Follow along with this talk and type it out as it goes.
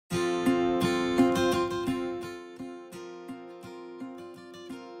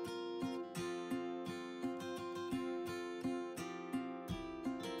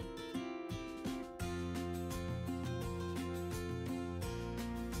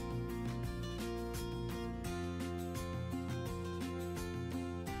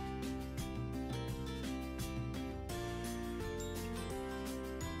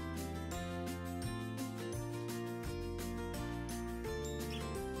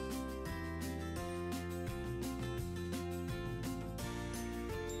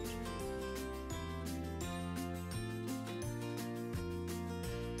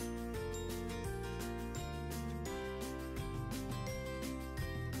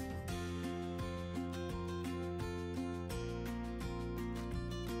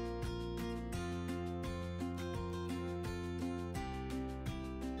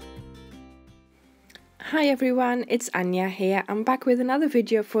Hi everyone, it's Anya here. I'm back with another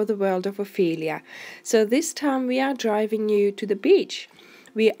video for the world of Ophelia. So this time we are driving you to the beach.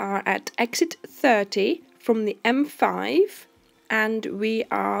 We are at exit 30 from the M5 and we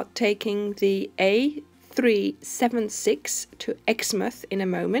are taking the A376 to Exmouth in a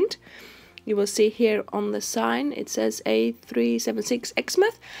moment. You will see here on the sign it says A376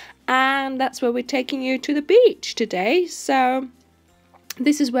 Exmouth, and that's where we're taking you to the beach today. So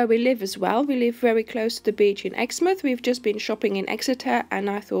this is where we live as well. We live very close to the beach in Exmouth. We've just been shopping in Exeter and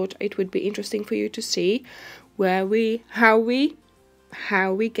I thought it would be interesting for you to see how we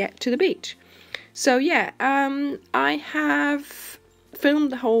get to the beach. So yeah, I have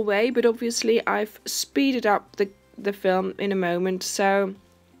filmed the whole way, but obviously I've speeded up the film in a moment, so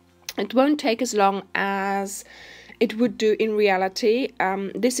it won't take as long as it would do in reality.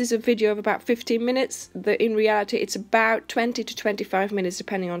 This is a video of about 15 minutes. In reality it's about 20 to 25 minutes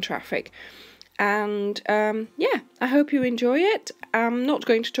depending on traffic. And yeah, I hope you enjoy it. I'm not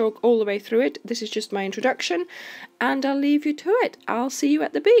going to talk all the way through it. This is just my introduction and I'll leave you to it. I'll see you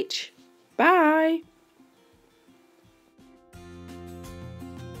at the beach. Bye!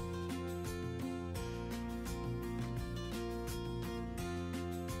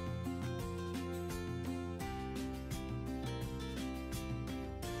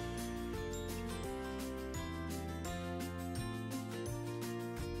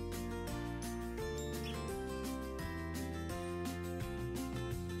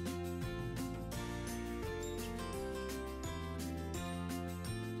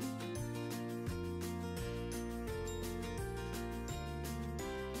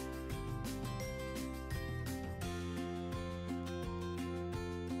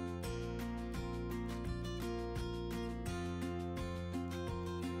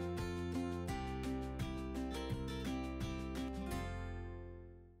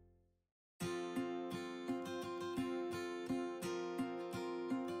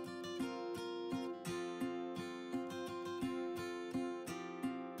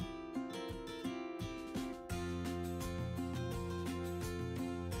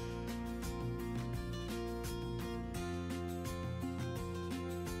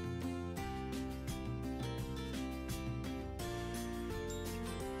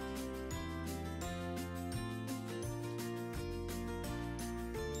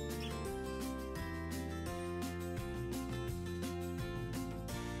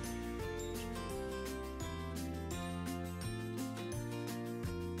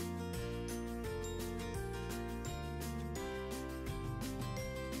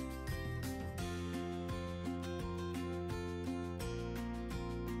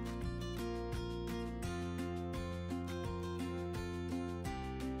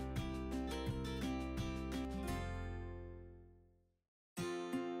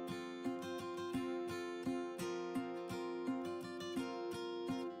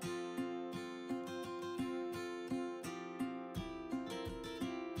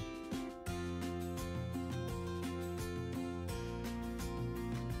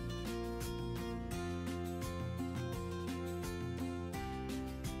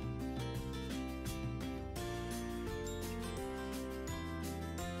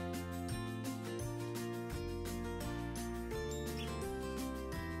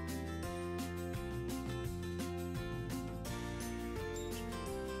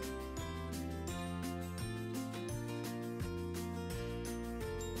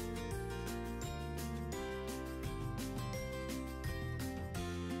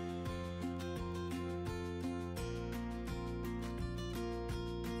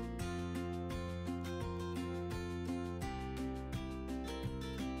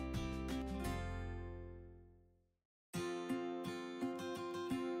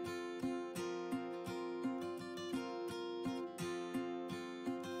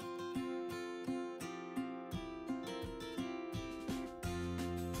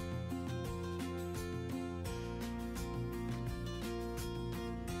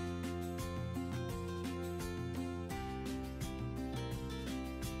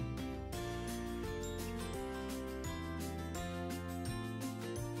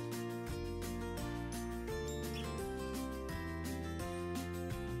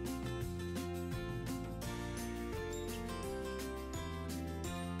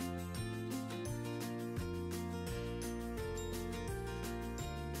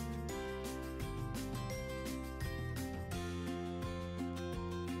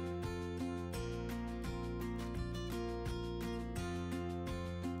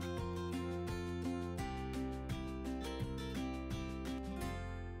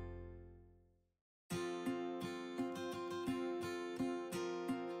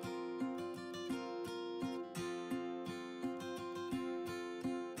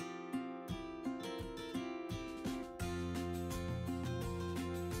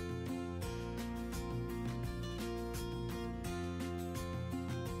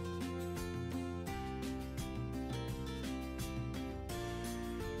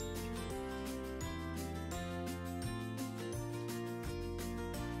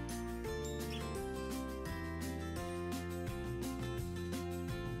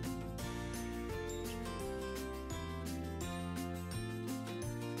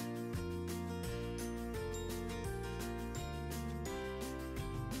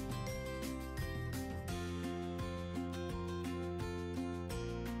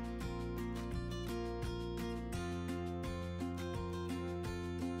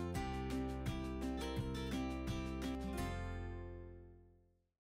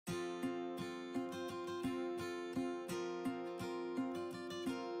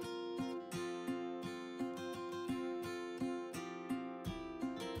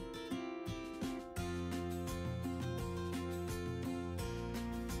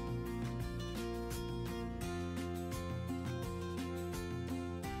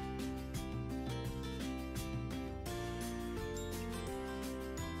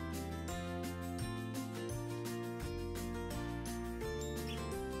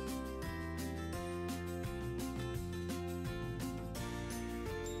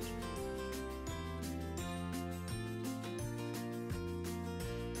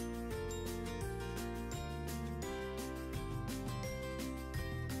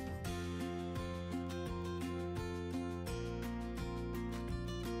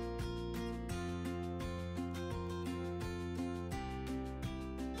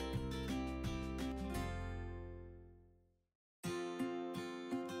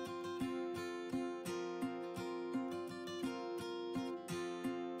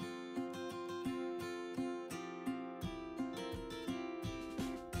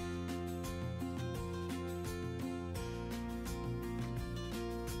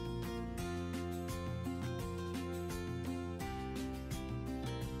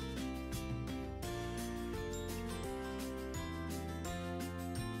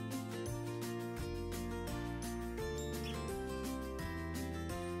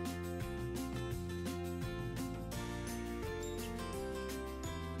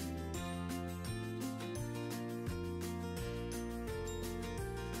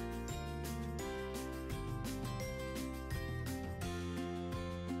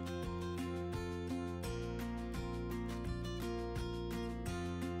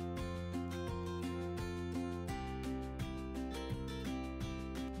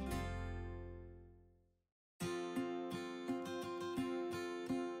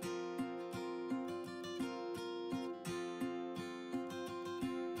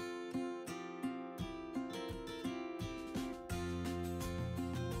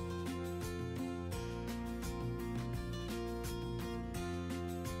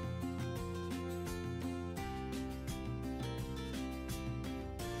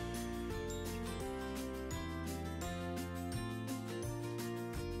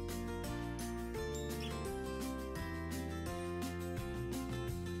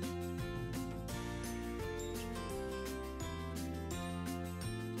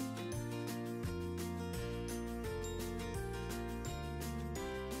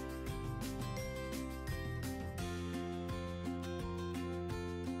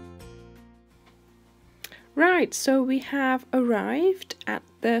 Right, so we have arrived at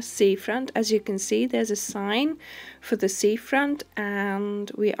the seafront. As you can see, there's a sign for the seafront,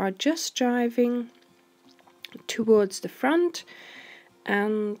 and we are just driving towards the front.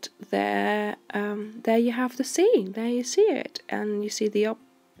 And there you have the sea. There you see it, and you see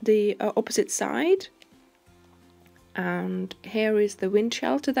the opposite side. And here is the wind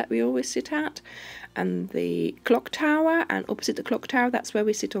shelter that we always sit at, and the clock tower. And opposite the clock tower, that's where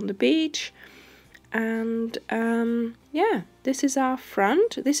we sit on the beach. And yeah, this is our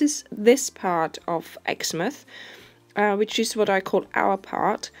front. This is this part of Exmouth, which is what I call our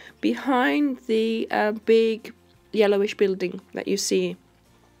part, behind the big yellowish building that you see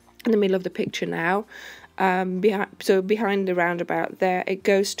in the middle of the picture now. Behind the roundabout there, it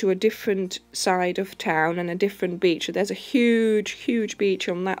goes to a different side of town and a different beach. So there's a huge beach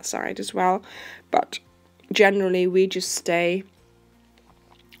on that side as well, but generally we just stay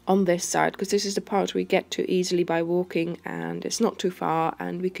on this side because this is the part we get to easily by walking, and it's not too far,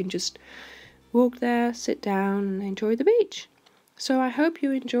 and we can just walk there, sit down and enjoy the beach. So I hope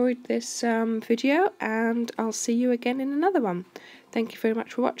you enjoyed this video, and I'll see you again in another one. Thank you very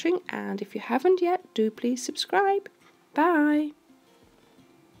much for watching, and if you haven't yet, do please subscribe. Bye!